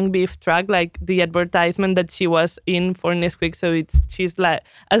the Young Beef track, like the advertisement that she was in for Nesquik. So she's like,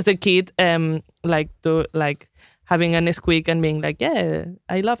 as a kid, having a Nesquik and being like, yeah,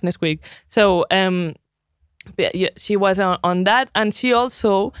 I love Nesquik. So she was on that, and she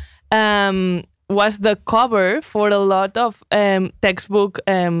also was the cover for a lot of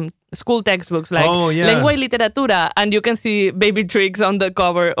school textbooks, like Lengua y Literatura, and you can see Baby Trickz on the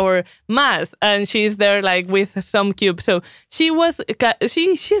cover, or Math, and she's there like with some cubes. So she's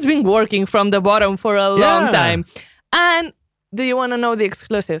been working from the bottom for a long time. And do you want to know the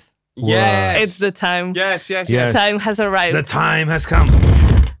exclusive? Yes. It's the time. Yes. The time has arrived. The time has come.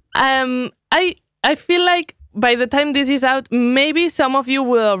 I feel like by the time this is out, maybe some of you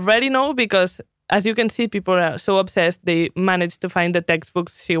will already know, because as you can see, people are so obsessed. They managed to find the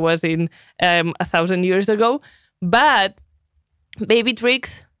textbooks she was in 1,000 years ago. But Baby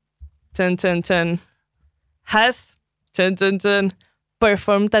Trickz, has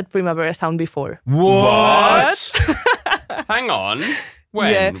performed at Primavera Sound before. What? Hang on.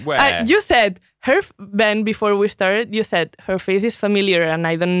 When? Yeah. Where? You said her, Ben, before we started, you said her face is familiar and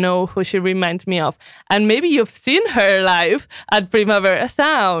I don't know who she reminds me of. And maybe you've seen her live at Primavera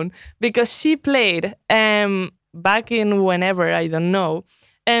Sound, because she played back in whenever, I don't know.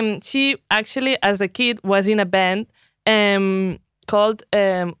 She actually, as a kid, was in a band called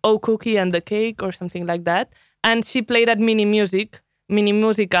Oh Cookie and the Cake or something like that. And she played at Mini Musica.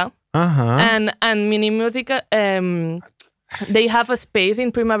 And Mini Musica... they have a space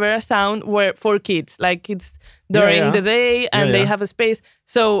in Primavera Sound for kids, like it's during the day, and they have a space.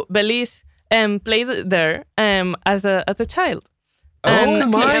 So Belize played there as a child. Oh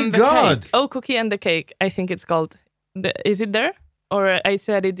my God! Oh, Cookie and the Cake, I think it's called. Is it there? Or I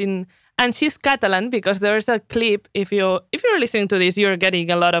said it in. And she's Catalan, because there's a clip. If you're listening to this, you're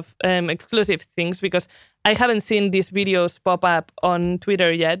getting a lot of exclusive things, because I haven't seen these videos pop up on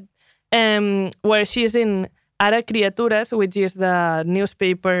Twitter yet, where she's in Ara Criaturas, which is the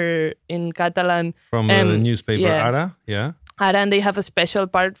newspaper in Catalan. From the newspaper Ara, yeah. Ara, and they have a special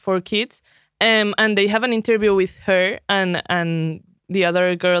part for kids. And they have an interview with her and the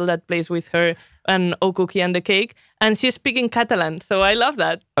other girl that plays with her, and O Cookie and the Cake. And she's speaking Catalan, so I love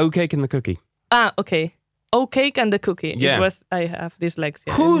that. O Cake and the Cookie. Ah, okay. O Cake and the Cookie. Yeah. I have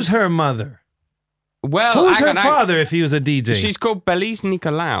dyslexia. Who's her mother? Well, who's her father if he was a DJ? She's called Belize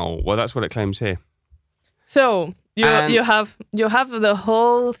Nicolau. Well, that's what it claims here. So you have the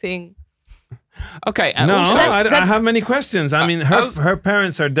whole thing. Okay. And no, also, I have many questions. I mean, her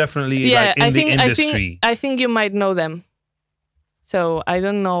parents are definitely like in the industry. I think you might know them. So I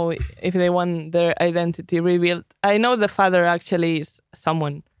don't know if they want their identity revealed. I know the father actually is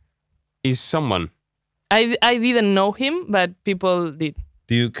someone. Is someone? I didn't know him, but people did.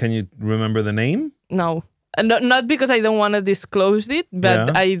 Can you remember the name? No, not because I don't want to disclose it,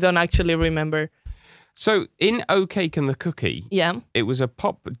 but I don't actually remember. So in O Cake and the Cookie, it was a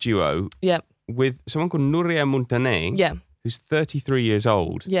pop duo with someone called Nuria Montaner, who's 33 years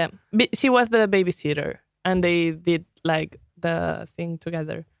old. Yeah, she was the babysitter, and they did like the thing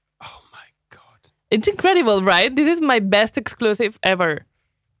together. Oh my God. It's incredible, right? This is my best exclusive ever.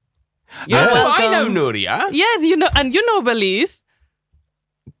 I know Nuria. Yes, you know, and you know Belize.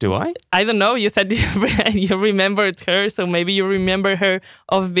 Do I? I don't know. You said you remembered her, so maybe you remember her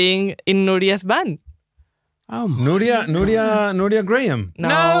of being in Nuria's band. Oh, Nuria Graham.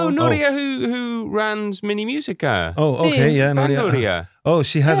 No, Nuria who runs Mini Musica. Oh, okay, yeah, Nuria. Oh,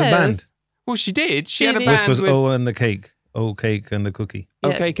 she has a band. Well, she did. She had a did. band Which was with O and the Cake. O Cake and the Cookie.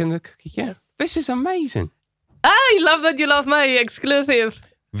 O Cake and the Cookie. Yeah, this is amazing. I love that you love my exclusive.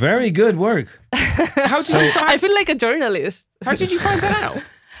 Very good work. How did you find? I feel like a journalist. How did you find that out?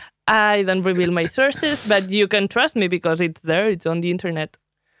 I don't reveal my sources, but you can trust me because it's there. It's on the internet.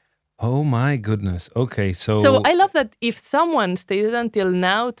 Oh my goodness. Okay, So I love that if someone stays until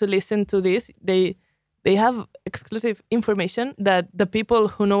now to listen to this, they they have exclusive information that the people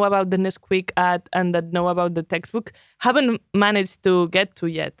who know about the Nesquik ad and that know about the textbook haven't managed to get to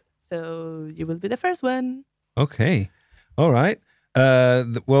yet. So you will be the first one. Okay. All right.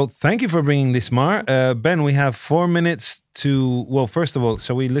 Well, thank you for bringing this, Mar. Ben, we have 4 minutes to... Well, first of all,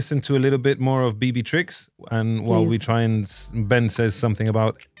 shall we listen to a little bit more of BB Trickz? And while we try and... Ben says something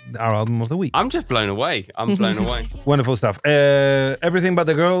about our album of the week. I'm just blown away. I'm blown away. Wonderful stuff. Everything But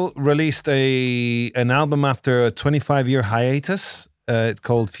the Girl released an album after a 25-year hiatus. It's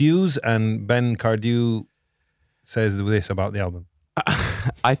called Fuse, and Ben Cardew says this about the album.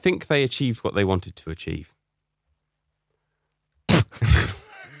 I think they achieved what they wanted to achieve.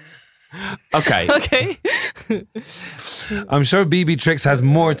 Okay. I'm sure BB Trickz has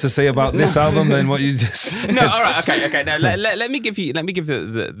more to say about this album than what you just said. No, all right, okay. Now let me give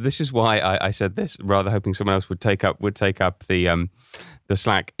the this is why I said this, rather hoping someone else would take up the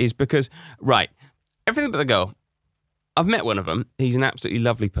slack, is because Everything But the Girl. I've met one of them. He's an absolutely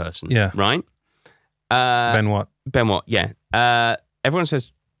lovely person. Yeah. Right? Ben Watt. Yeah. Everyone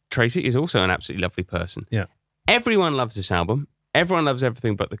says Tracy is also an absolutely lovely person. Yeah. Everyone loves this album. Everyone loves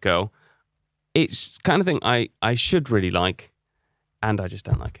Everything But the Girl. It's the kind of thing I should really like, and I just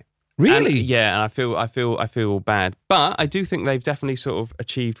don't like it. Really? And I feel bad. But I do think they've definitely sort of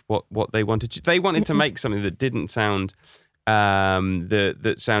achieved what they wanted to. They wanted to make something that didn't sound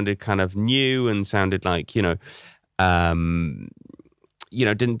that sounded kind of new and sounded like,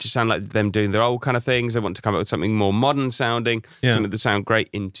 didn't just sound like them doing their old kind of things. They want to come up with something more modern sounding, something that sound great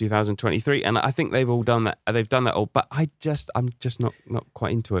in 2023. And I think they've all done that. They've done that all, but I'm just not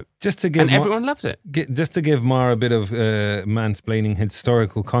quite into it. Everyone loves it. Just to give Mar a bit of mansplaining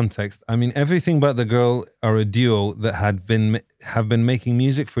historical context. I mean, Everything But the Girl are a duo that have been making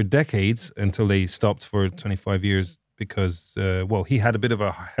music for decades until they stopped for 25 years because he had a bit of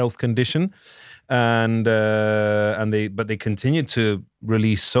a health condition. And they continued to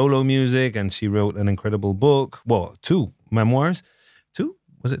release solo music, and she wrote an incredible book. Well, 2 memoirs. 2?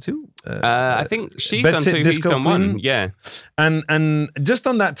 Was it 2? I think she's done 2. He's done 1. Yeah. And just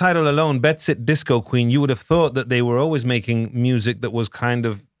on that title alone, Betsit Disco Queen, you would have thought that they were always making music that was kind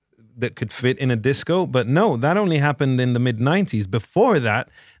of that could fit in a disco, but no, that only happened in the mid-90s. Before that,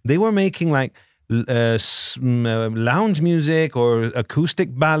 they were making like lounge music or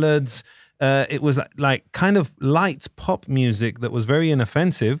acoustic ballads. It was like kind of light pop music that was very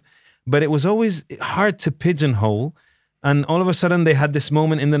inoffensive, but it was always hard to pigeonhole. And all of a sudden they had this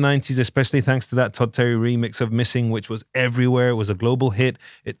moment in the 90s, especially thanks to that Todd Terry remix of Missing, which was everywhere. It was a global hit.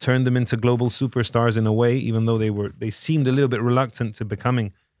 It turned them into global superstars in a way, even though they seemed a little bit reluctant to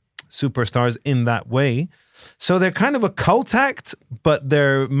becoming superstars in that way. So they're kind of a cult act, but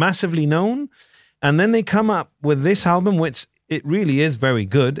they're massively known. And then they come up with this album, which it really is very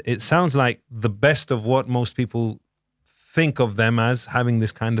good. It sounds like the best of what most people think of them as, having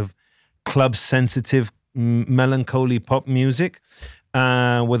this kind of club-sensitive, melancholy pop music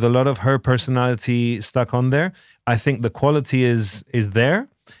with a lot of her personality stuck on there. I think the quality is there.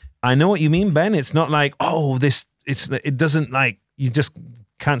 I know what you mean, Ben. It's not like, it doesn't like, you just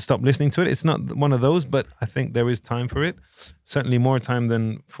can't stop listening to it. It's not one of those, but I think there is time for it. Certainly more time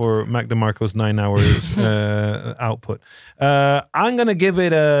than for Mac DeMarco's 9 hours output. I'm going to give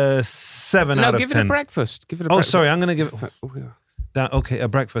it a 7 out of 10. No, give it a breakfast. Sorry. I'm going to give it... Okay, a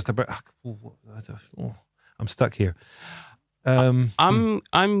breakfast. I'm stuck here.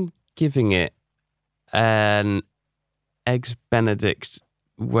 I'm giving it an Eggs Benedict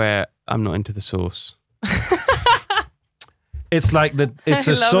where I'm not into the sauce. It's like it's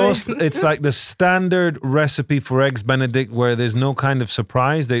a sauce. It's like the standard recipe for Eggs Benedict where there's no kind of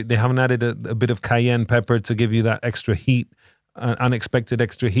surprise. They haven't added a bit of cayenne pepper to give you that extra heat, unexpected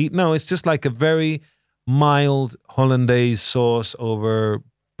extra heat. No, it's just like a very mild hollandaise sauce over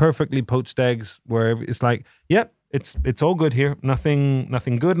perfectly poached eggs where it's like, yep, it's all good here. Nothing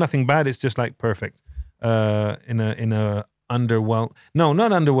good, nothing bad. It's just like perfect in a not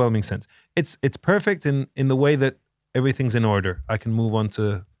underwhelming sense. It's perfect in the way that everything's in order. I can move on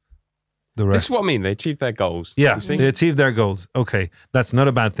to the rest. This is what I mean. They achieved their goals. Yeah, they achieved their goals. Okay, that's not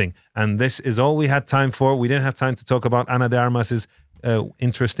a bad thing. And this is all we had time for. We didn't have time to talk about Ana de Armas's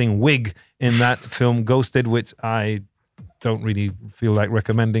interesting wig in that film Ghosted, which I don't really feel like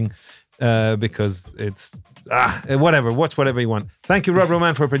recommending because it's whatever. Watch whatever you want. Thank you, Rob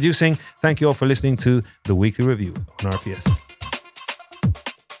Roman, for producing. Thank you all for listening to The Weekly Review on RPS.